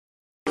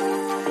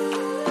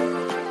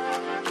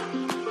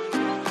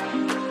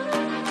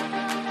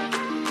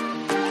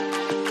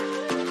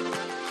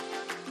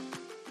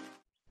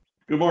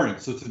Good morning.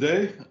 So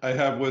today I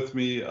have with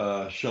me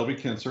Shelby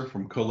Kinser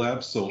from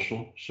Collab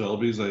Social.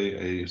 Shelby's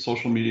a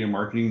social media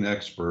marketing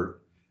expert.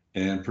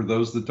 And for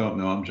those that don't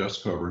know, I'm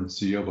Jess Coburn,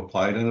 CEO of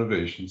Applied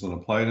Innovations. And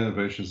Applied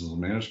Innovations is a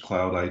managed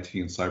cloud IT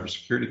and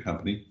cybersecurity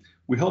company.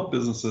 We help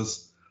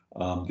businesses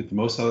get the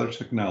most out of their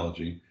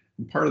technology.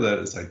 And part of that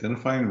is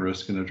identifying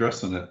risk and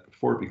addressing it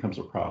before it becomes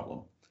a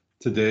problem.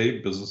 Today,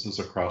 businesses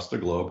across the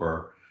globe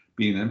are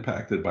being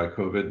impacted by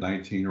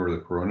COVID-19 or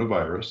the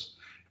coronavirus.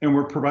 And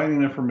we're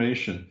providing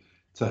information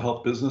to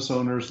help business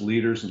owners,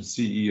 leaders, and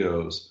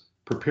CEOs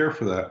prepare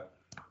for that,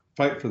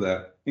 fight for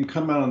that, and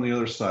come out on the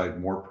other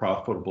side more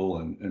profitable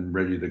and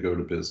ready to go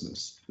to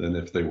business than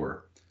if they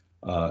were.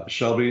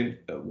 Shelby,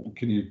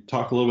 can you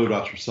talk a little bit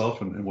about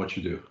yourself and what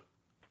you do?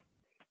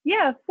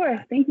 Yeah, of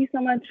course. Thank you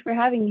so much for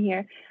having me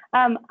here.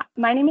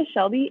 My name is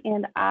Shelby,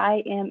 and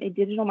I am a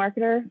digital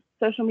marketer,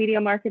 social media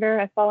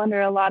marketer. I fall under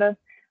a lot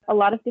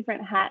of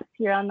different hats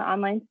here on the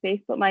online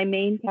space, but my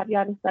main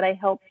caveat is that I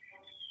help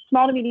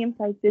small to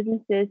medium-sized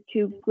businesses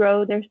to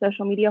grow their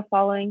social media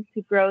following,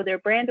 to grow their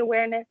brand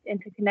awareness,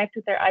 and to connect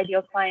with their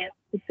ideal clients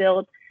to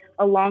build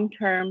a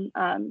long-term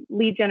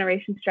lead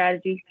generation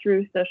strategy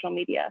through social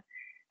media.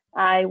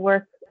 I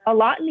work a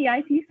lot in the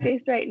IT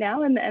space right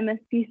now, in the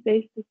MSP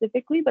space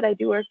specifically, but I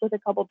do work with a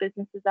couple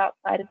businesses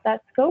outside of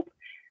that scope.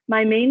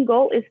 My main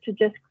goal is to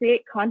just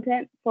create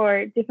content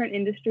for different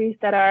industries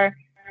that are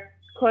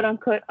quote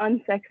unquote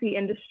unsexy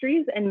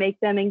industries and make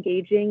them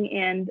engaging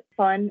and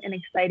fun and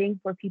exciting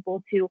for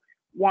people to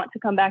want to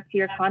come back to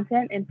your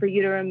content and for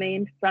you to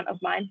remain front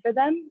of mind for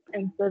them,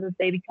 and so that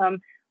they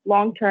become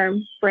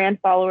long-term brand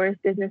followers,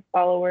 business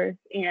followers,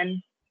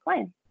 and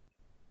clients.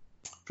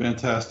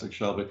 Fantastic,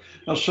 Shelby.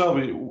 Now,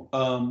 Shelby,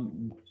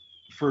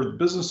 for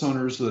business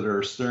owners that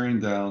are staring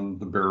down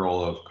the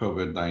barrel of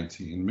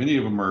COVID-19, many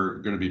of them are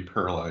going to be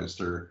paralyzed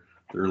or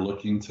they're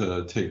looking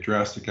to take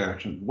drastic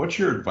action. What's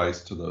your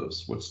advice to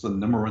those? What's the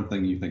number one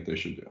thing you think they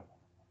should do?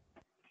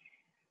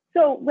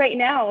 So right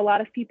now, a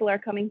lot of people are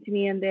coming to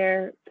me and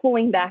they're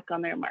pulling back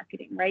on their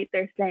marketing, right?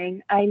 They're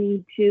saying, I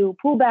need to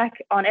pull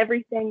back on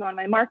everything, on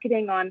my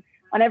marketing, on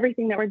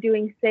everything that we're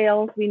doing,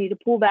 sales. We need to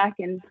pull back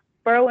and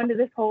burrow into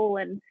this hole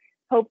and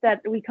hope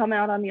that we come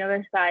out on the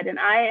other side. And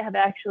I have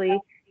actually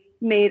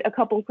made a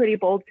couple pretty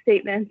bold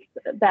statements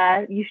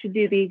that you should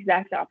do the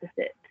exact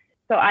opposite.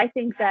 So I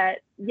think that,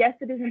 yes,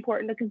 it is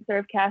important to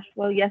conserve cash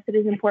flow. Yes, it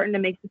is important to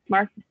make the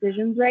smart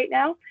decisions right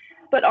now.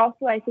 But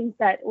also, I think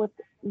that what's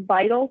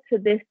vital to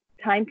this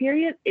time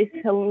period is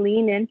to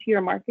lean into your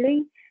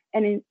marketing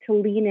and to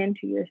lean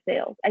into your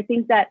sales. I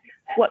think that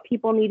what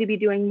people need to be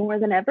doing more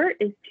than ever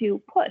is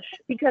to push,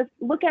 because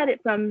look at it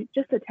from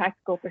just a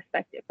tactical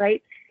perspective,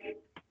 right?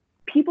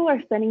 People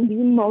are spending the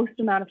most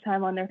amount of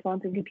time on their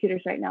phones and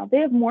computers right now. They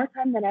have more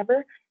time than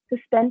ever to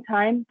spend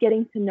time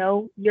getting to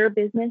know your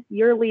business,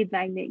 your lead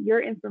magnet,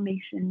 your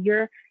information,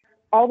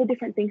 all the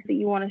different things that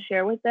you want to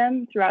share with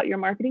them throughout your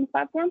marketing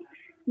platform.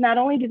 Not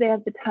only do they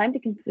have the time to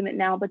consume it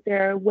now, but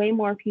there are way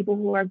more people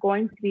who are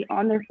going to be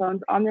on their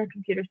phones, on their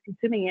computers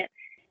consuming it.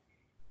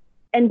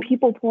 And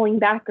people pulling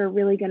back are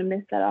really going to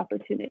miss that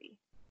opportunity.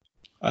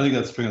 I think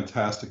that's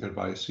fantastic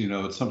advice. You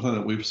know, it's something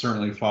that we've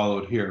certainly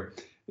followed here.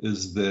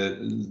 Is that,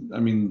 I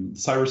mean,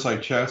 cyber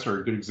site chats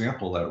are a good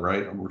example of that,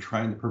 right? And we're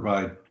trying to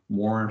provide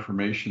more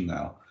information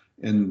now.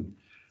 And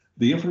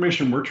the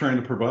information we're trying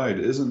to provide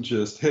isn't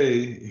just,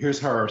 hey, here's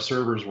how our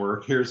servers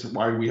work, here's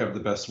why we have the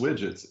best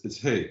widgets. It's,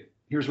 hey,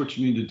 here's what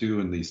you need to do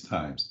in these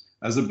times.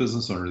 As a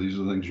business owner, these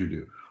are the things you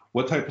do.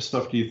 What type of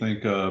stuff do you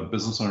think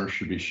business owners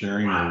should be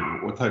sharing,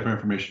 or what type of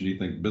information do you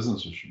think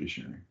businesses should be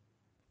sharing?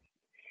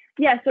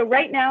 Yeah, so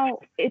right now,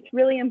 it's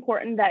really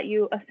important that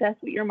you assess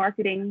what your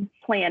marketing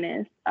plan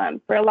is.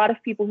 For a lot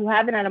of people who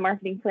haven't had a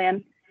marketing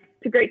plan,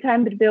 it's a great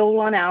time to build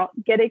one out,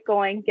 get it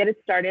going, get it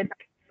started.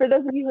 For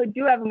those of you who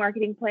do have a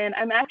marketing plan,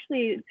 I'm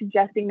actually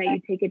suggesting that you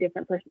take a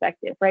different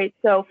perspective, right?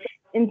 So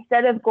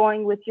instead of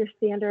going with your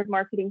standard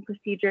marketing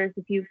procedures,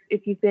 if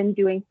you've been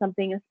doing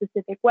something a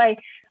specific way,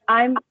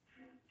 I'm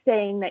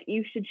saying that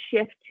you should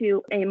shift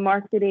to a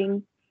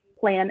marketing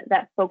plan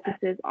that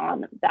focuses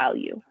on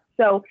value.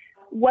 So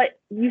what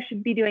you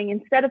should be doing,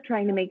 instead of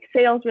trying to make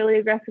sales really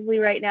aggressively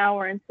right now,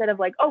 or instead of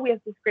like, oh, we have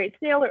this great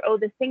sale, or oh,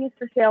 this thing is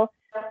for sale.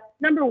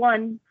 Number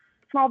one,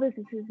 small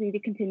businesses need to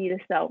continue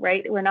to sell,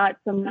 right? We're not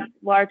some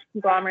large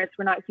conglomerates.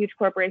 We're not huge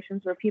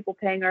corporations. We're people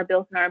paying our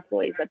bills and our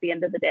employees at the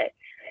end of the day.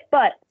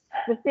 But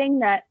the thing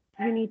that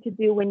you need to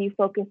do when you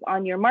focus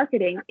on your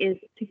marketing is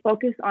to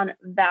focus on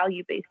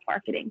value-based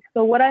marketing.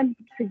 So what I'm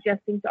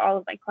suggesting to all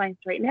of my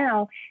clients right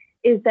now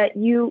is that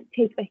you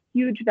take a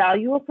huge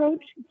value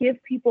approach,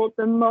 give people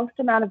the most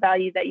amount of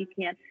value that you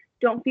can.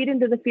 Don't feed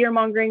into the fear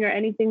mongering or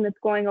anything that's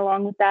going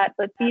along with that,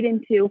 but feed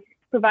into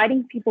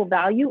providing people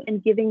value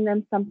and giving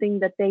them something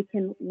that they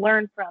can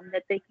learn from,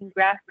 that they can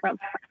grasp from.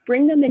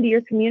 Bring them into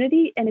your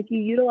community, and if you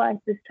utilize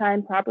this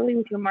time properly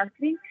with your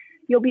marketing,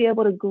 you'll be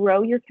able to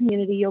grow your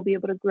community, you'll be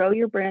able to grow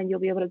your brand, you'll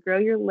be able to grow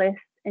your list,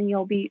 and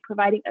you'll be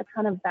providing a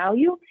ton of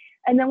value.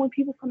 And then when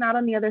people come out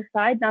on the other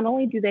side, not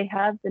only do they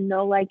have the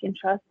know, like, and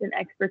trust and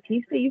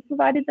expertise that you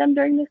provided them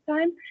during this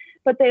time,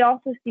 but they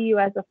also see you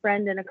as a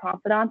friend and a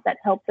confidant that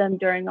helped them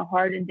during a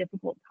hard and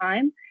difficult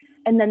time.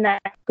 And then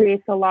that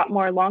creates a lot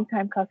more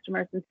long-time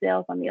customers and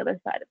sales on the other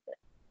side of it.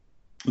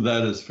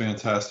 That is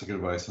fantastic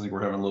advice. I think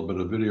we're having a little bit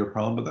of a video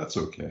problem, but that's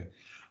okay.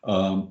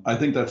 I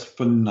think that's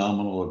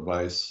phenomenal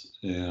advice.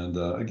 And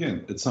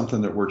again, it's something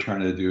that we're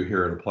trying to do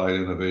here at Applied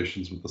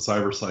Innovations with the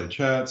Cyberside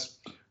Chats.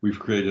 We've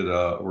created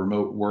a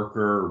remote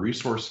worker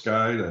resource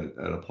guide at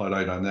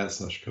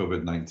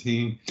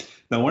appliedi.net/COVID-19.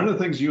 Now, one of the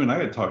things you and I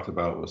had talked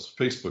about was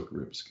Facebook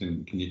groups.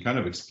 Can you kind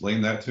of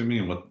explain that to me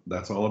and what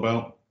that's all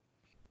about?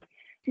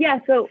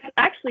 Yeah, so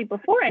actually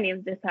before any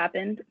of this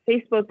happened,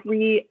 Facebook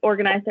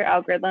reorganized their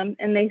algorithm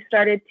and they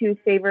started to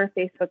favor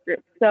Facebook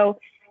groups. So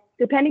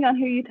depending on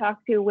who you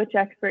talk to, which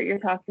expert you're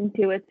talking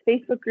to, it's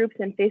Facebook groups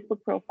and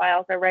Facebook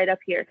profiles are right up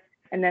here.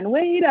 And then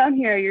way down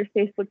here are your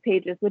Facebook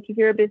pages, which if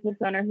you're a business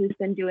owner who's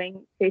been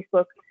doing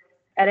Facebook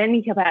at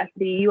any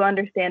capacity, you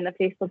understand that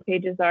Facebook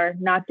pages are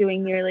not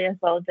doing nearly as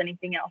well as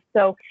anything else.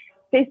 So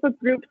Facebook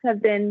groups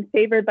have been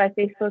favored by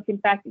Facebook. In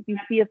fact, if you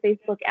see a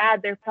Facebook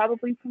ad, they're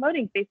probably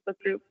promoting Facebook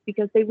groups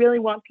because they really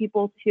want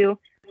people to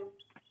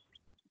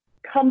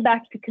come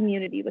back to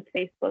community with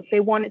Facebook. They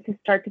want it to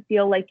start to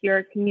feel like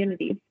your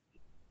community.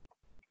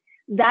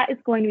 That is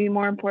going to be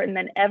more important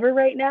than ever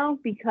right now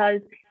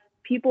because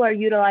people are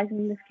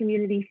utilizing this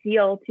community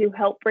feel to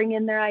help bring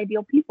in their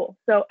ideal people.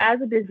 So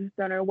as a business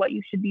owner, what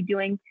you should be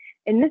doing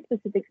in this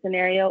specific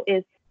scenario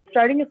is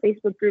starting a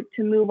Facebook group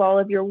to move all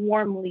of your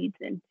warm leads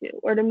into,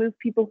 or to move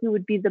people who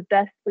would be the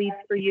best leads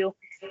for you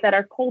that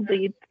are cold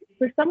leads.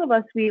 For some of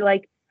us, we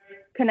like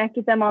connect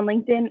with them on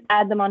LinkedIn,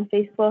 add them on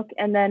Facebook,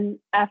 and then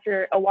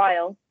after a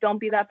while, don't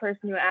be that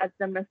person who adds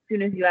them as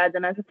soon as you add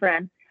them as a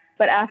friend,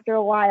 but after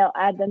a while,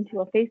 add them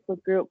to a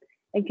Facebook group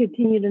and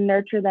continue to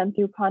nurture them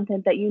through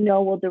content that you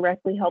know will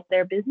directly help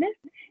their business.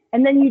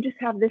 And then you just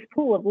have this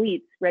pool of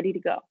leads ready to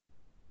go.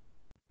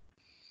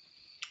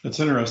 That's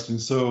interesting.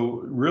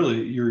 So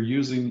really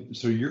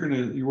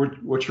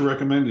what you're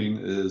recommending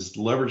is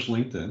leverage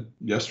LinkedIn.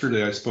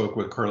 Yesterday, I spoke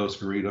with Carlos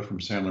Garita from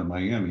Sandler,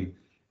 Miami,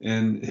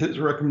 and his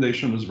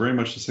recommendation was very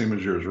much the same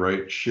as yours,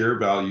 right? Share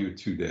value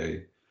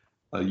today.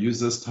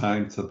 Use this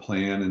time to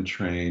plan and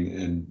train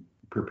and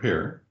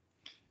prepare.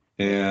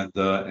 And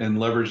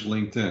leverage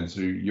LinkedIn.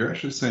 So you're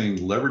actually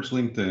saying leverage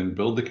LinkedIn,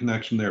 build the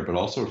connection there, but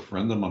also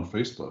friend them on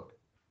Facebook.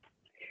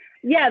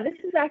 Yeah, this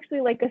is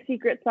actually like a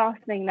secret sauce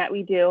thing that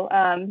we do.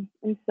 And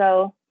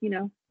so,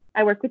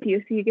 I work with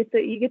you, so you get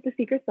the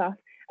secret sauce.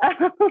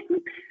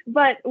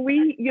 But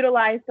we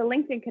utilize the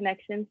LinkedIn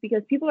connections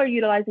because people are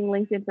utilizing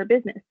LinkedIn for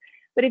business.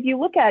 But if you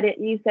look at it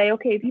and you say,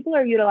 okay, people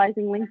are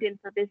utilizing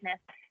LinkedIn for business,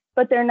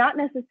 but they're not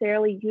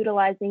necessarily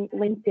utilizing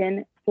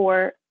LinkedIn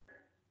for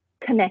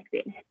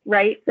connecting,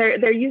 right?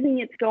 They're using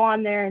it to go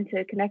on there and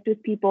to connect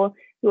with people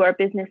who are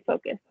business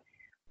focused.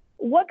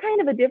 What kind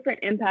of a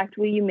different impact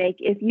will you make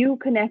if you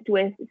connect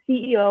with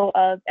CEO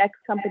of X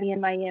company in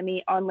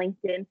Miami on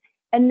LinkedIn,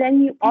 and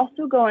then you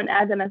also go and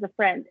add them as a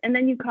friend, and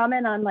then you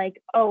comment on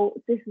like, oh,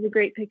 this is a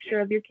great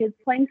picture of your kids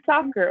playing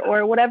soccer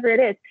or whatever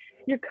it is.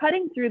 You're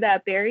cutting through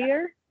that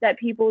barrier that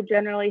people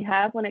generally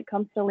have when it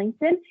comes to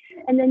LinkedIn.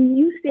 And then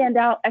you stand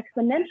out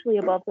exponentially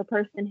above the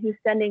person who's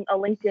sending a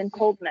LinkedIn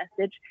cold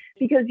message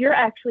because you're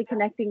actually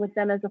connecting with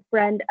them as a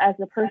friend, as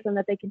a person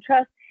that they can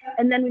trust.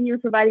 And then when you're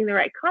providing the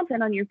right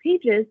content on your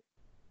pages,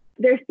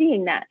 they're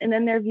seeing that and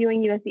then they're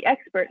viewing you as the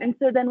expert. And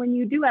so then when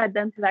you do add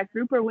them to that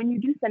group or when you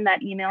do send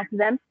that email to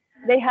them,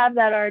 they have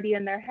that already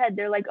in their head.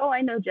 They're like, oh,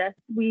 I know Jess.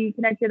 We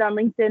connected on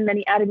LinkedIn, then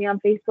he added me on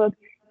Facebook.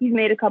 He's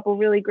made a couple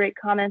really great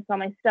comments on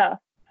my stuff.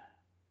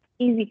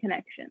 Easy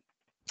connection.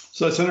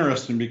 So that's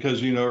interesting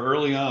because,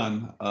 early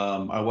on,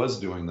 I was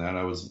doing that.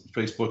 I was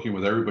Facebooking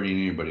with everybody and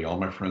anybody, all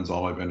my friends,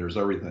 all my vendors,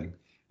 everything.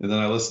 And then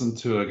I listened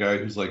to a guy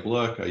who's like,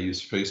 look, I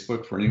use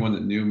Facebook for anyone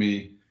that knew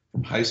me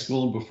from high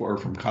school and before, or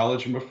from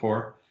college and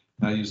before.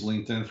 And I use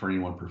LinkedIn for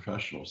anyone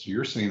professional. So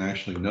you're saying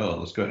actually, no,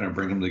 let's go ahead and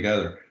bring them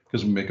together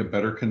because we make a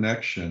better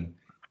connection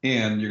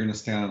and you're going to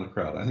stand out in the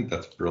crowd. I think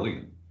that's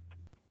brilliant.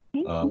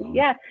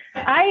 Yeah,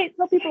 I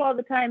tell people all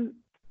the time,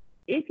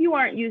 if you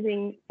aren't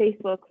using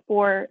Facebook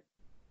for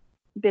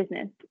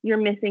business, you're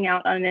missing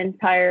out on an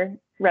entire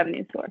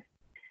revenue source.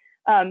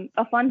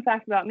 A fun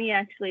fact about me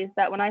actually is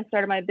that when I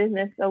started my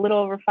business a little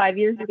over 5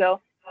 years ago,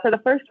 for the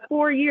first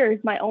 4 years,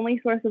 my only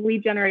source of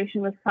lead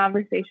generation was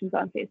conversations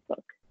on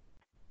Facebook.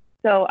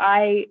 So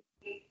I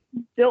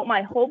built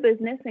my whole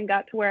business and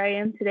got to where I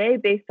am today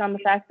based on the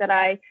fact that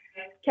I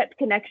kept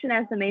connection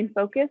as the main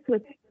focus,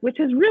 which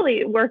has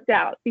really worked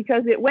out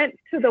because it went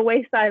to the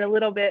wayside a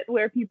little bit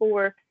where people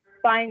were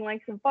buying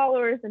likes and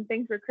followers and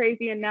things were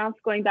crazy. And now it's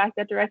going back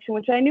that direction,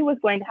 which I knew was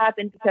going to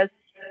happen because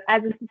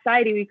as a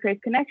society, we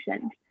crave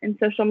connection and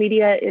social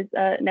media is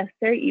a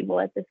necessary evil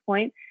at this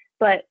point,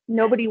 but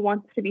nobody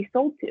wants to be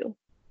sold to.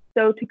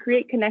 So to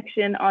create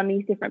connection on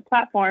these different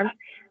platforms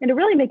and to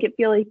really make it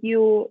feel like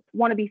you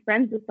want to be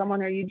friends with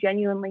someone or you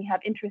genuinely have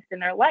interest in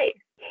their life,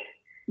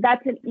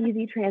 that's an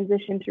easy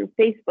transition through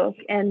Facebook.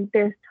 And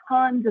there's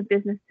tons of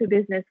business to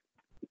business,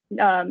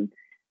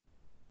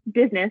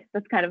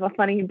 that's kind of a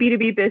funny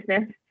B2B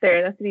business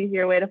there. That's an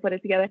easier way to put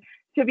it together,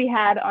 to be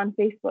had on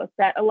Facebook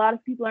that a lot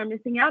of people are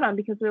missing out on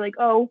because we're like,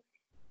 oh,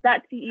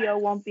 that CEO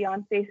won't be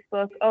on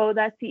Facebook. Oh,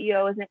 that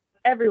CEO isn't.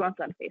 Everyone's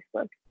on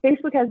Facebook.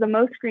 Facebook has the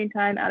most screen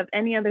time out of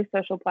any other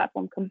social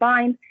platform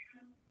combined.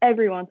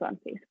 Everyone's on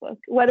Facebook.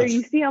 Whether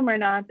you see them or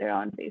not, they're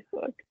on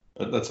Facebook.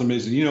 That's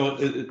amazing. You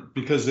know,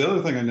 because the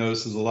other thing I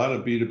noticed is a lot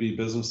of B2B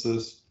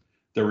businesses,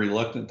 they're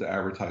reluctant to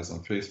advertise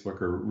on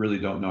Facebook or really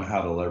don't know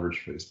how to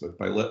leverage Facebook.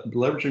 By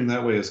leveraging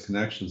that way as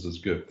connections is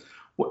good.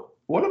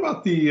 What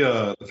about the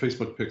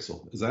Facebook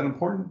Pixel? Is that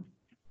important?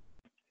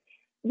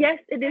 Yes,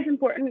 it is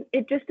important.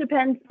 It just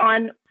depends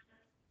on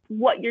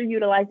what you're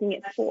utilizing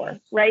it for,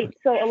 right?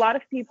 So a lot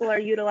of people are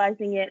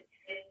utilizing it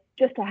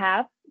just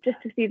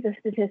to see the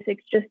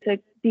statistics, just to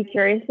be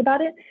curious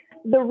about it.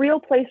 The real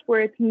place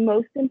where it's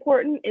most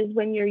important is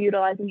when you're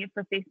utilizing it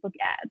for Facebook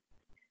ads.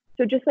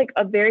 So just like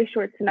a very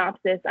short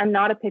synopsis, I'm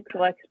not a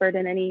Pixel expert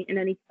in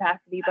any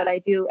capacity, but I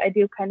do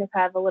kind of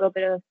have a little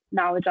bit of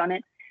knowledge on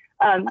it.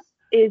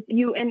 Is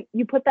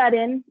you put that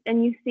in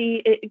and you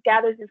see it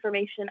gathers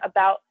information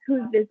about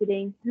who's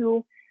visiting,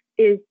 who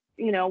is,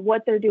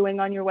 what they're doing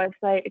on your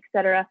website,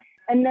 etc.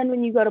 And then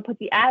when you go to put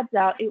the ads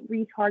out, it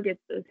retargets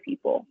those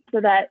people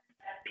so that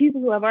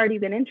people who have already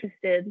been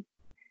interested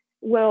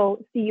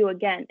will see you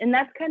again. And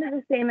that's kind of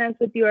the same as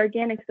with the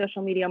organic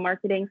social media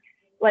marketing.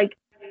 Like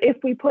if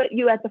we put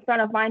you at the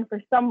front of mind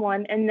for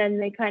someone and then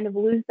they kind of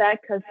lose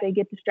that because they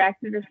get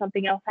distracted or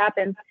something else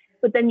happens,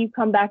 but then you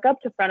come back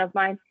up to front of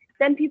mind,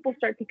 then people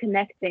start to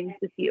connect things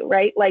with you,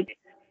 right? Like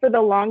for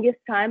the longest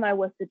time, I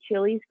was the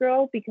Chili's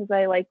girl because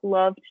I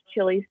loved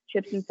Chili's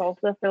chips and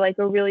salsa for like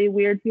a really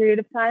weird period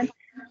of time.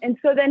 And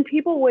so then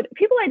people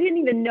I didn't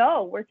even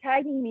know were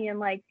tagging me in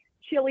like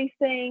Chili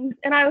things.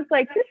 And I was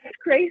like, this is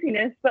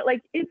craziness. But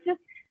like, it's just,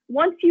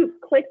 once you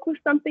click with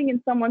something in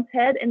someone's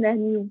head and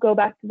then you go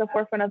back to the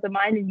forefront of the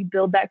mind and you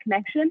build that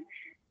connection,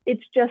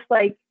 it's just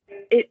like,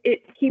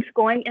 it keeps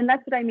going. And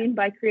that's what I mean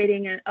by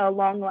creating a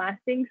long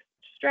lasting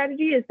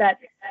strategy, is that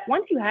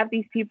once you have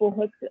these people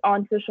hooked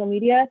on social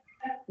media,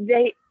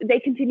 they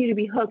continue to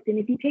be hooked. And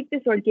if you take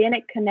this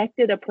organic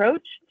connected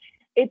approach,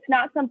 it's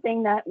not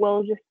something that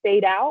will just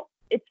fade out.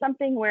 It's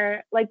something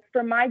where, like,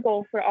 for my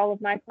goal for all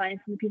of my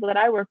clients and the people that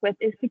I work with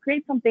is to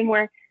create something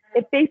where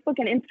if Facebook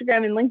and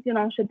Instagram and LinkedIn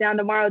all shut down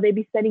tomorrow, they'd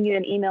be sending you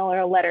an email or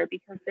a letter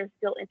because they're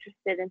still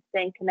interested in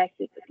staying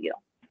connected with you.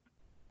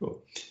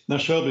 Cool. Now,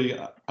 Shelby,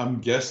 I'm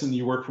guessing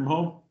you work from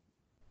home?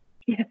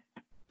 Yeah.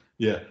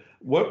 Yeah.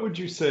 What would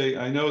you say?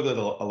 I know that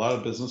a lot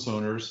of business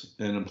owners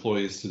and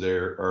employees today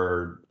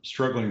are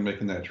struggling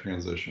making that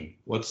transition.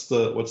 What's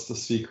the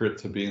secret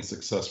to being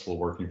successful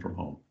working from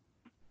home?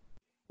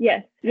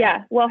 Yes.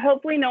 Yeah. Well,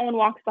 hopefully no one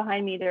walks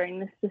behind me during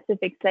this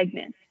specific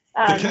segment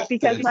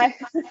because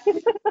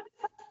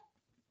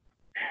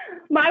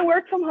my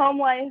work from home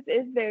life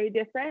is very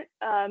different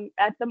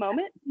at the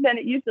moment than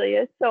it usually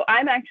is. So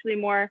I'm actually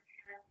more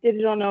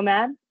digital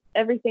nomad.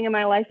 Everything in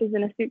my life is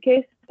in a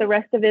suitcase. The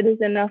rest of it is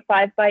in a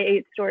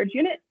 5x8 storage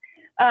unit.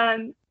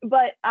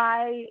 But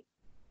I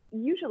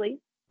usually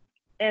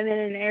am in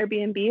an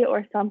Airbnb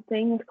or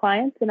something with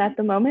clients. And at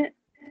the moment,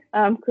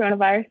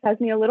 coronavirus has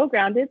me a little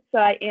grounded. So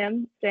I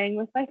am staying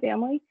with my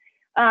family.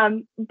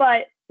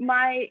 But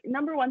my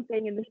number one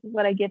thing, and this is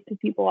what I give to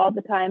people all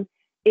the time,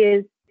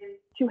 is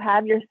to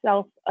have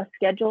yourself a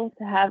schedule,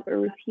 to have a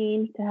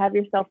routine, to have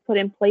yourself put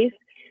in place.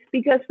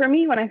 Because for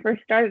me, when I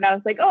first started, I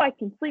was like, oh, I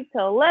can sleep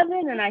till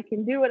 11 and I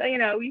can do what,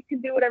 you can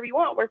do whatever you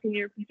want, work in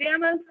your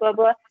pajamas, blah,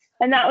 blah.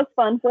 And that was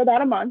fun for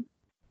about a month.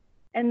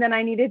 And then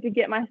I needed to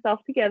get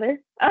myself together.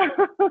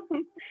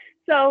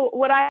 So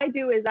what I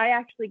do is I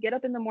actually get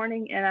up in the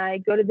morning and I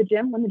go to the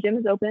gym when the gym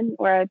is open,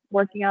 or I'm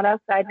working out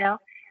outside now.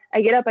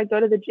 I get up, I go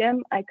to the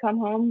gym, I come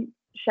home,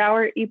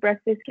 shower, eat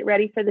breakfast, get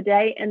ready for the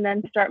day, and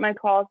then start my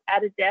calls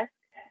at a desk,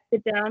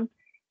 sit down,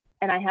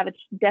 and I have a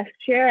desk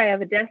chair. I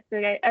have a desk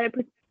that I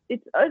put.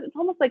 It's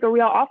almost like a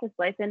real office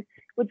life. And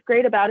what's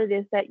great about it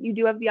is that you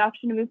do have the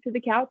option to move to the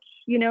couch,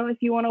 if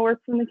you want to work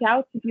from the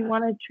couch, if you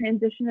want to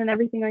transition and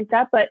everything like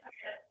that. But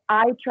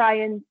I try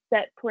and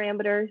set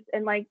parameters,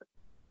 and like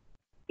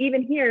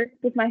even here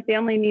with my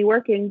family, me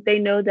working, they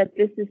know that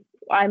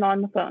I'm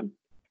on the phone,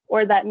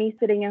 or that me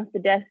sitting at the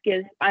desk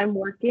is I'm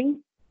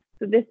working.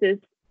 So this is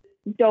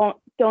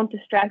don't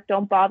distract,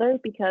 don't bother,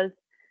 because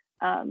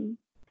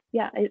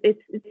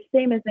it's the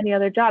same as any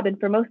other job. And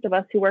for most of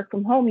us who work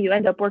from home, you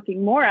end up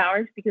working more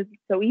hours because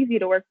it's so easy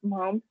to work from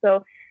home.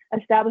 So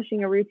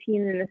establishing a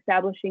routine and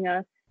establishing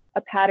a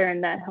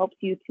pattern that helps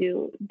you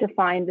to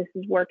define this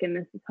is work and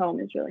this is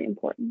home is really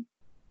important.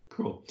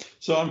 Cool.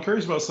 So I'm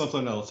curious about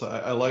something else.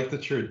 I like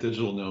that you're a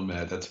digital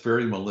nomad. That's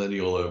very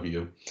millennial of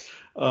you.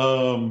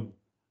 And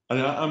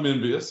I'm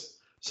envious.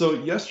 So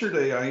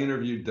yesterday I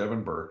interviewed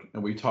Devin Burke,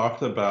 and we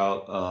talked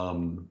about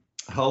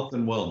health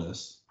and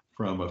wellness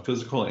from a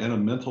physical and a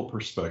mental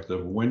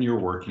perspective when you're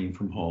working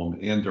from home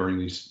and during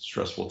these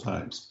stressful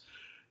times.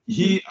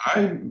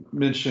 I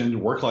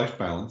mentioned work-life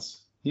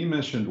balance, he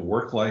mentioned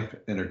work-life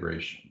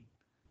integration,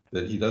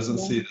 that he doesn't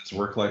Yeah. see it as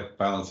work-life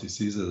balance. He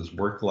sees it as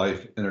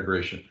work-life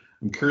integration.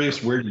 I'm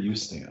curious, where do you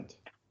stand?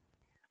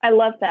 I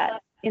love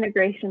that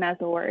integration as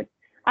a word.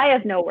 I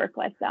have no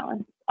work-life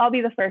balance. I'll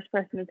be the first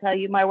person to tell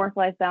you my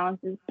work-life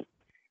balance is,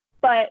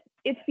 but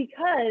it's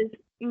because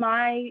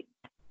my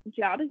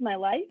job is my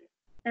life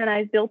and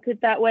I've built it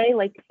that way.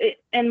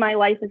 And my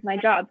life is my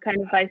job,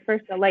 kind of vice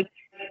versa. Like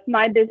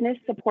my business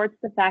supports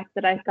the fact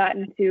that I've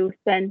gotten to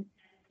spend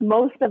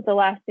most of the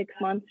last 6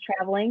 months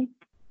traveling.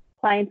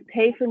 Clients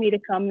pay for me to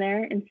come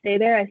there and stay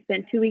there. I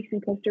spent 2 weeks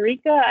in Costa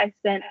Rica. I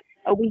spent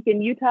a week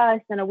in Utah. I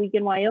spent a week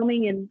in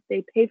Wyoming, and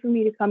they pay for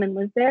me to come and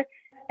live there,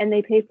 and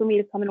they pay for me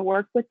to come and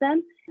work with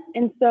them.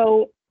 And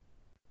so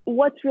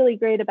what's really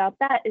great about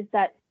that is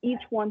that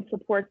each one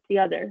supports the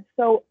other.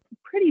 So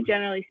pretty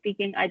generally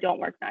speaking, I don't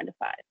work 9 to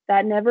 5.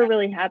 That never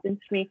really happens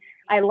to me.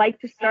 I like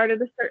to start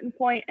at a certain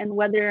point, and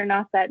whether or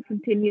not that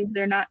continues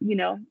or not,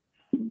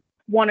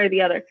 one or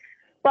the other.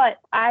 But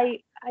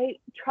I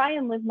try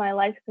and live my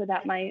life so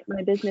that my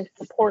business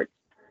supports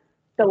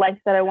the life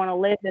that I want to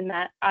live and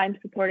that I'm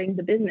supporting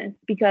the business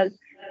because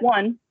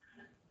one,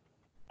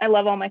 I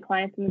love all my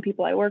clients and the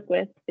people I work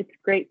with. It's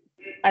great.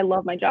 I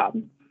love my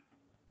job.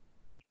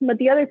 But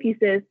the other piece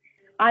is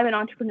I'm an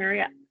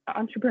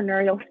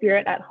entrepreneurial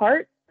spirit at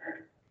heart.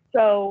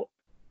 So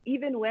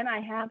even when I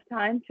have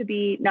time to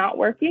be not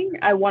working,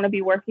 I want to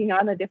be working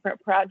on a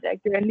different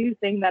project or a new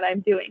thing that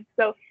I'm doing.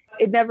 So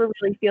it never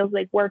really feels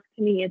like work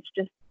to me. It's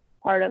just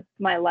part of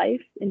my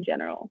life in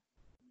general.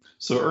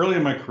 So early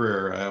in my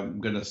career, I'm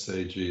going to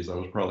say, geez, I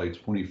was probably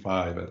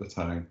 25 at the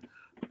time.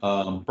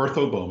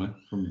 Bertho Bowman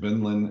from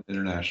Vinland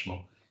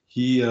International,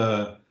 he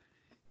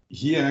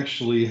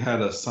actually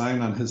had a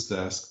sign on his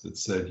desk that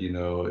said,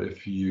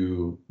 if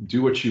you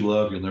do what you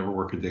love, you'll never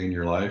work a day in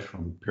your life.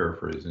 I'm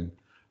paraphrasing,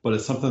 but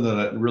it's something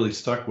that really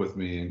stuck with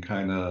me and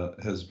kind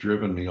of has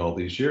driven me all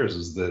these years,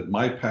 is that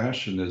my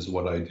passion is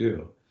what I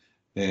do.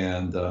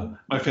 And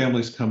my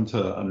family's come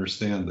to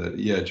understand that,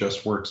 yeah,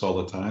 Jess works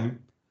all the time,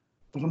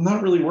 but I'm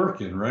not really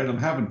working, right? I'm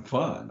having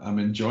fun. I'm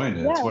enjoying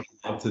it. It's Yeah. what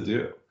I love to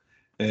do.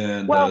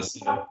 And Well,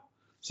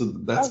 so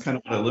that's kind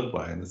of what I live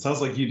by. And it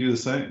sounds like you do the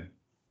same.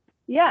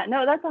 yeah,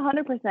 no, that's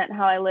 100%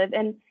 how I live.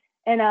 And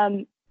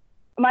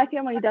my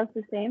family does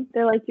the same.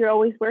 They're like, you're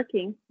always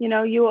working,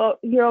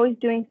 you're always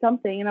doing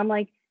something. And I'm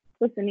like,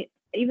 listen,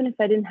 even if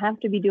I didn't have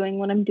to be doing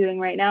what I'm doing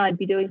right now, I'd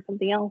be doing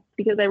something else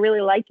because I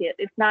really like it.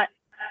 It's not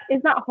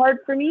hard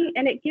for me,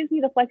 and it gives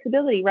me the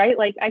flexibility, right?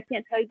 Like I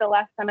can't tell you the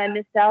last time I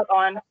missed out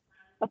on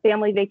a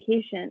family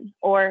vacation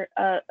or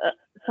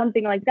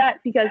something like that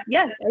because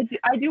yes,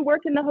 I do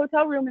work in the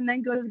hotel room and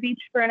then go to the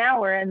beach for an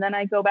hour and then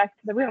I go back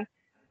to the room.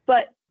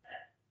 But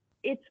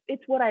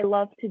it's what I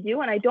love to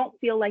do, and I don't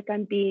feel like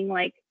I'm being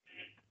like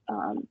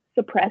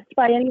suppressed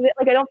by any of it.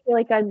 Like I don't feel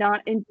like I'm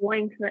not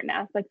enjoying certain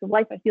aspects of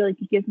life. I feel like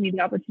it gives me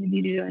the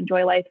opportunity to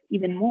enjoy life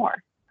even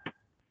more.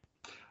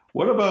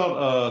 What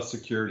about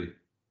security?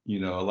 A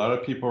lot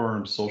of people are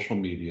on social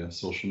media.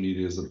 Social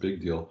media is a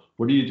big deal.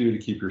 What do you do to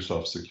keep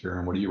yourself secure,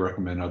 and what do you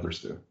recommend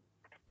others do?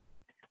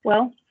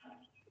 Well,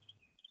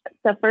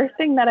 the first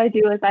thing that I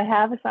do is I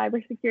have a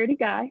cybersecurity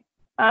guy.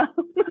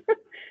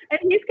 And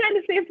he's kind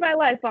of saved my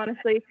life,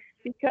 honestly,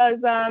 because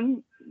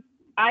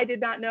I did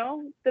not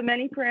know the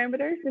many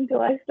parameters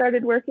until I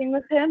started working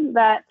with him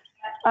that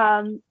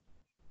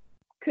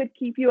could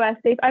keep you as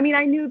safe. I mean,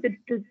 I knew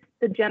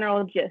the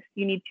general gist.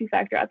 You need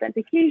two-factor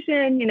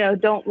authentication,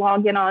 don't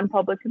log in on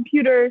public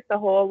computers, the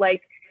whole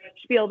like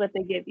spiel that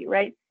they give you,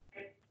 right?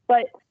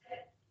 But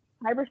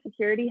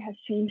cybersecurity has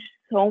changed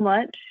so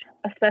much,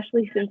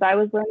 especially since I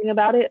was learning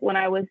about it when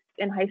I was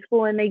in high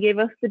school and they gave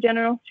us the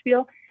general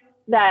spiel,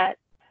 that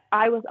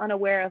I was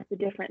unaware of the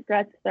different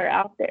threats that are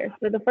out there.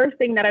 So the first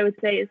thing that I would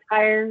say is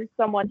hire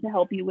someone to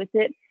help you with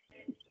it.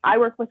 I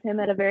work with him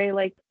at a very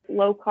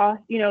low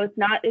cost.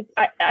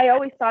 I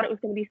always thought it was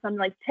going to be some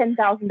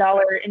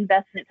 $10,000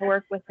 investment to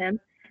work with him.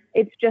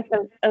 It's just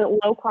a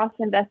low cost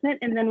investment.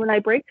 And then when I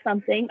break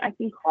something, I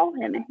can call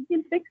him and he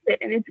can fix it.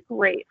 And it's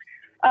great.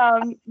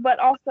 But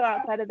also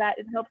outside of that,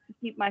 it helps to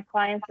keep my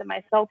clients and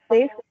myself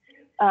safe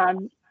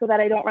so that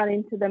I don't run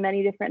into the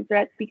many different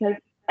threats. Because,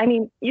 I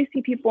mean, you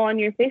see people on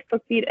your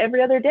Facebook feed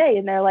every other day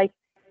and they're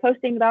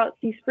posting about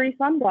these free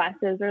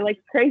sunglasses or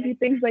crazy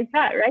things like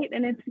that, right?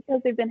 And it's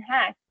because they've been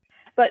hacked.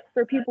 But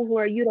for people who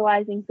are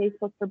utilizing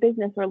Facebook for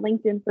business or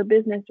LinkedIn for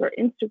business or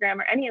Instagram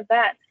or any of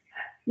that,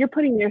 you're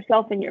putting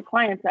yourself and your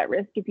clients at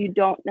risk if you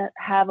don't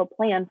have a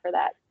plan for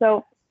that.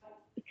 So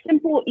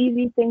simple,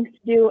 easy things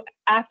to do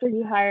after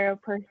you hire a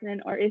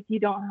person, or if you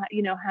don't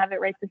have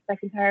it right the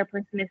second to hire a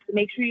person, is to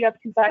make sure you have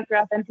two-factor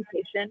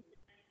authentication.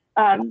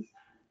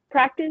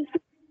 Practice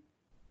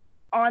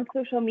on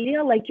social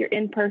media like you're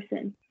in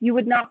person. You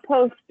would not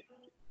post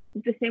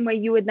the same way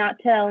you would not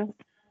tell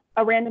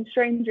a random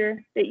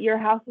stranger that your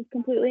house is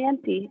completely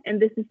empty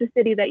and this is the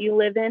city that you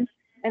live in.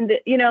 And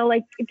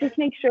just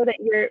make sure that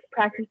you're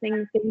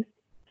practicing things.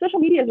 Social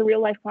media is a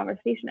real life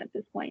conversation at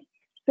this point.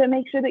 So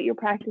make sure that you're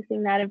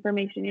practicing that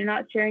information. You're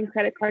not sharing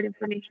credit card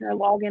information or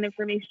login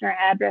information or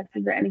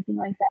addresses or anything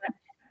like that.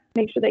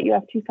 make sure that you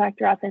have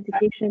two-factor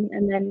authentication,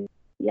 and then,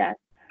 yeah,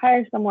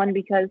 hire someone,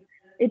 because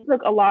it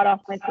took a lot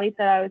off my plate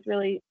that I was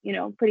really,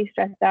 pretty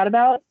stressed out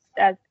about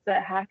as the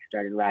hacks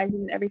started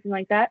rising and everything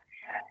like that.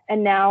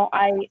 And now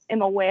I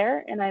am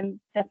aware and I'm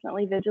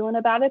definitely vigilant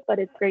about it, but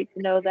it's great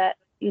to know that,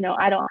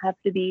 I don't have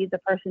to be the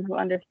person who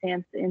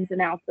understands the ins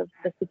and outs of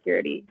the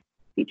security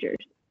features.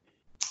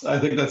 I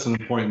think that's an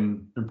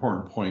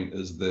important point,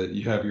 is that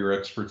you have your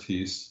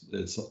expertise.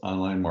 It's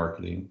online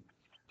marketing,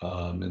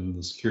 and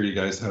the security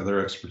guys have their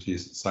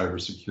expertise in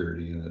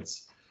cybersecurity, and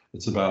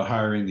it's about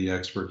hiring the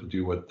expert to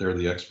do what they're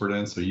the expert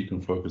in, so you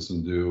can focus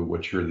and do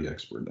what you're the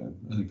expert in.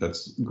 I think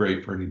that's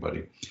great for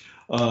anybody.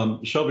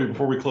 Shelby,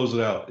 before we close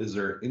it out, is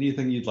there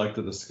anything you'd like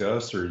to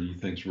discuss or you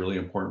think is really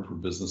important for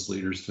business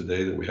leaders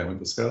today that we haven't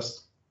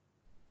discussed?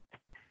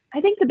 I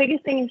think the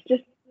biggest thing is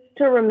just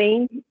to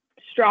remain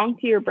strong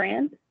to your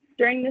brand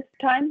during this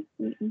time,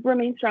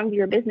 remain strong to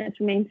your business,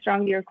 remain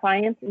strong to your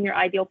clients and your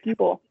ideal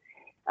people.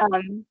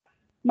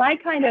 My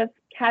kind of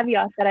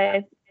caveat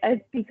that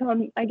I've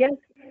become, I guess,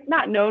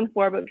 not known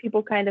for, but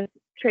people kind of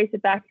trace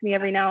it back to me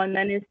every now and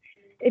then, is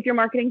if you're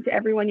marketing to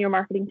everyone, you're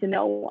marketing to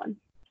no one.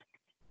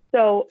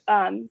 So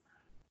I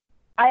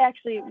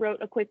actually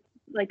wrote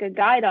a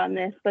guide on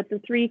this, but the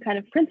 3 kind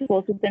of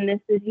principles within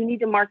this is you need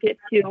to market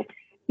to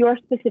your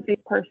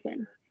specific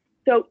person.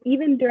 So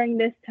even during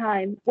this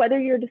time, whether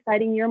you're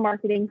deciding you're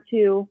marketing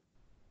to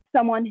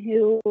someone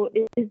who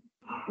is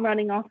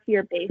running off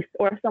fear base,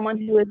 or someone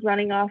who is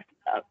running off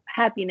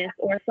happiness,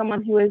 or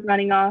someone who is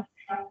running off,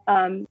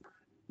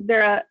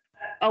 they're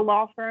a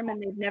law firm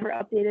and they've never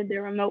updated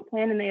their remote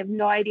plan and they have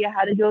no idea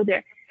how to go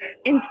there.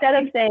 Instead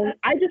of saying,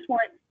 I just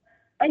want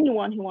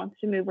anyone who wants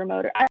to move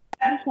remote, or I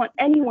just want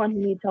anyone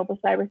who needs help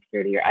with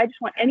cybersecurity, or I just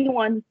want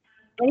anyone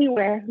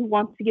anywhere who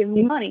wants to give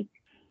me money.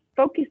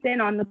 Focus in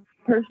on the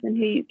person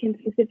who you can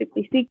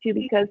specifically speak to,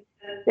 because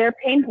their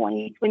pain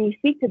points, when you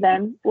speak to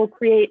them, will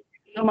create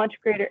a much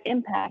greater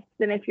impact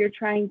than if you're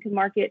trying to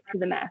market to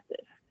the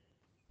masses.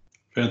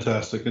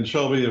 Fantastic. And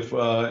Shelby, if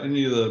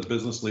any of the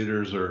business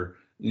leaders or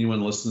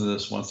anyone listening to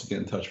this wants to get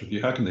in touch with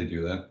you, how can they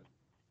do that?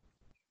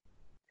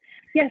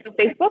 Yeah, so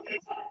Facebook,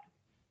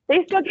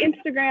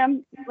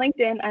 Instagram,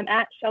 LinkedIn. I'm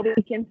at Shelby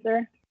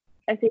Kincer,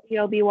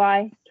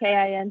 SHLBY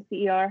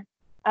KINCER,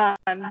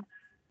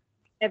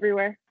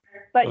 everywhere.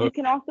 But you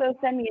can also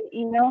send me an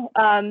email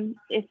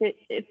if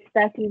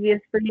that's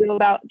easiest for you,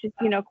 about just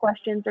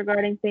questions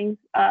regarding things.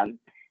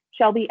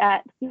 Shelby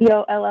at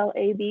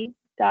COLLAB.social.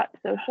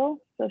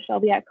 So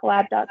Shelby at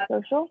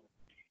collab.social.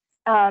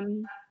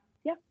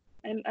 Yeah,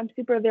 I'm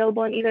super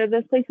available in either of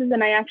those places,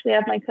 and I actually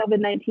have my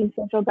COVID-19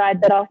 social guide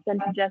that I'll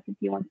send to Jess if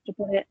he wants to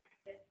put it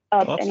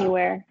up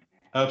anywhere.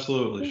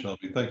 Absolutely,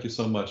 Shelby. Thank you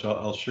so much.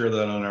 I'll share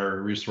that on our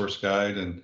resource guide, and